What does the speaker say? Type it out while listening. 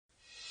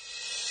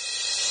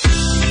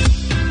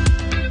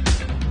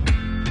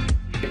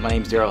My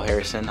name is Daryl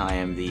Harrison. I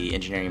am the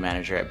engineering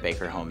manager at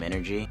Baker Home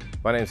Energy.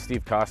 My name is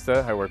Steve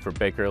Costa. I work for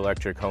Baker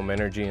Electric Home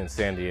Energy in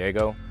San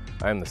Diego.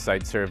 I am the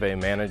site survey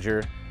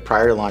manager.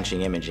 Prior to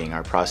launching Imaging,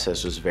 our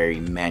process was very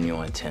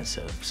manual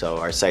intensive. So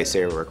our site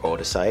surveyor would go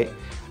to site.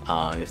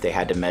 If they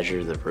had to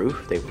measure the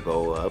roof, they would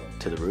go up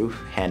to the roof,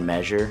 hand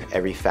measure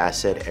every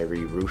facet,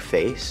 every roof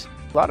face.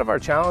 A lot of our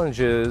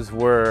challenges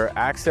were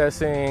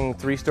accessing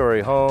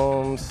three-story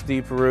homes,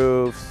 steep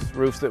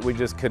roofs that we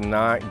just could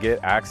not get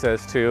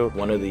access to.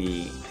 One of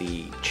the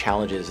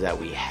challenges that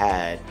we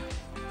had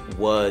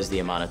was the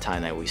amount of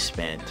time that we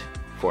spent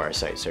for our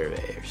site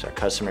surveyors. Our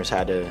customers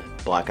had to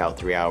block out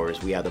 3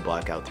 hours. We had to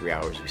block out 3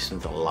 hours. We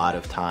spent a lot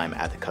of time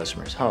at the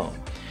customer's home.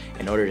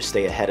 In order to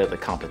stay ahead of the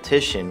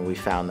competition, we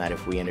found that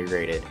if we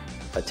integrated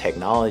a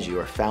technology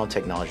or found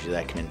technology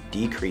that can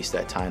decrease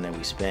that time that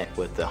we spent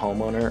with the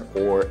homeowner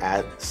or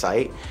at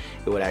site,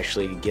 it would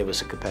actually give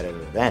us a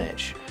competitive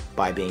advantage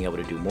by being able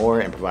to do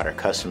more and provide our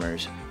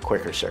customers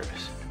quicker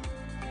service.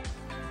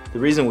 The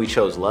reason we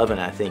chose Lovin,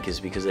 I think, is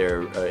because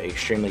they're an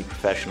extremely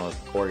professional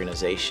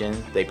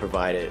organization. They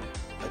provided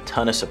a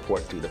ton of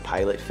support through the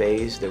pilot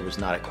phase. There was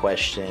not a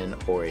question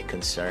or a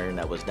concern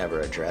that was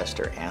never addressed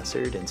or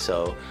answered, and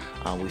so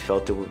we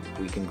felt that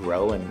we can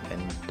grow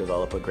and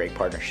develop a great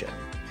partnership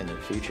in the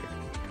future.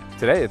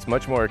 Today it's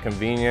much more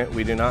convenient.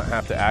 We do not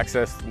have to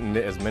access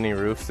as many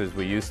roofs as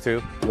we used to.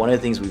 One of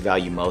the things we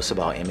value most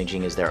about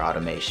Imaging is their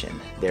automation,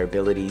 their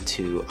ability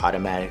to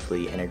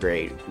automatically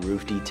integrate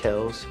roof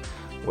details,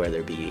 whether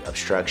it be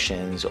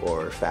obstructions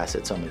or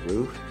facets on the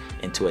roof,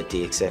 into a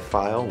DXF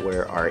file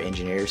where our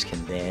engineers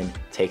can then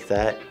take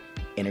that,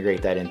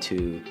 integrate that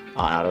into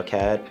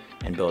AutoCAD,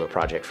 and build a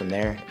project from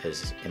there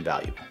is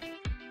invaluable.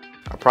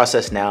 Our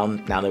process now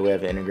that we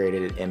have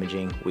integrated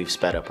Imaging, we've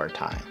sped up our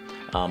time.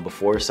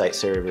 Before, site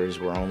surveyors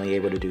were only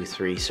able to do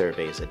 3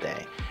 surveys a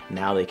day.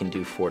 Now they can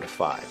do 4 to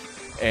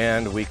 5.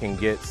 And we can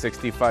get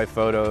 65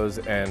 photos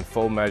and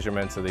full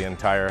measurements of the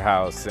entire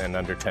house in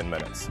under 10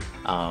 minutes.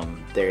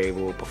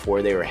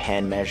 Before they were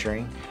hand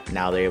measuring,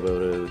 now they're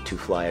able to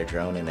fly a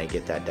drone and they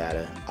get that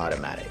data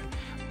automatic.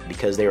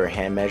 Because they were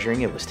hand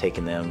measuring, it was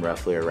taking them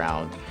roughly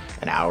around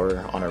an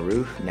hour on a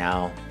roof.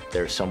 Now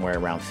they're somewhere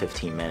around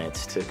 15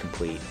 minutes to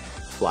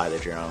fly the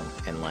drone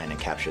and land and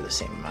capture the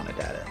same amount of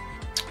data.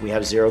 We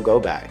have 0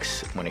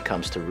 go-backs when it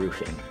comes to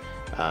roofing.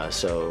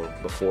 So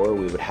before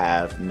we would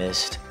have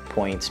missed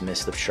points,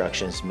 missed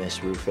obstructions,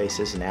 missed roof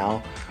faces.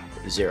 Now,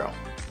 0.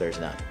 There's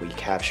none. We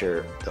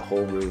capture the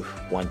whole roof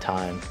one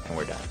time and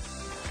we're done.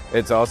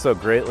 It's also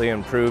greatly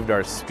improved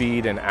our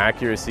speed and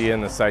accuracy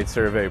in the site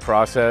survey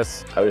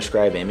process. I would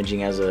describe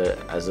Imaging as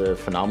a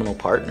phenomenal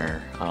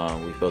partner.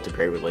 We've built a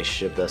great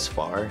relationship thus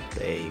far.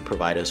 They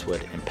provide us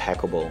with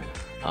impeccable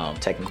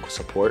technical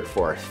support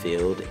for our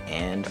field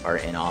and our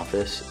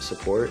in-office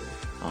support.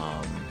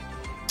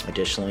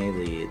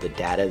 Additionally, the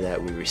data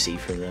that we receive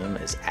from them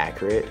is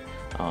accurate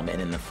and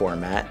in the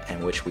format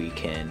in which we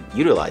can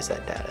utilize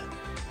that data.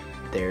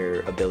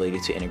 Their ability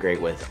to integrate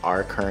with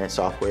our current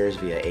softwares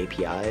via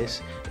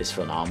APIs is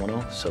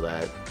phenomenal, so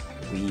that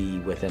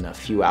within a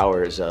few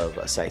hours of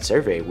a site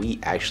survey, we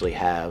actually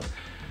have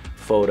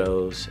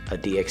photos, a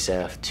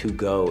DXF to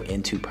go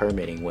into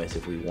permitting with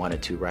if we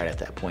wanted to right at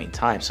that point in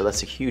time. So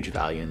that's a huge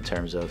value in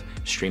terms of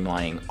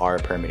streamlining our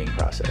permitting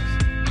process.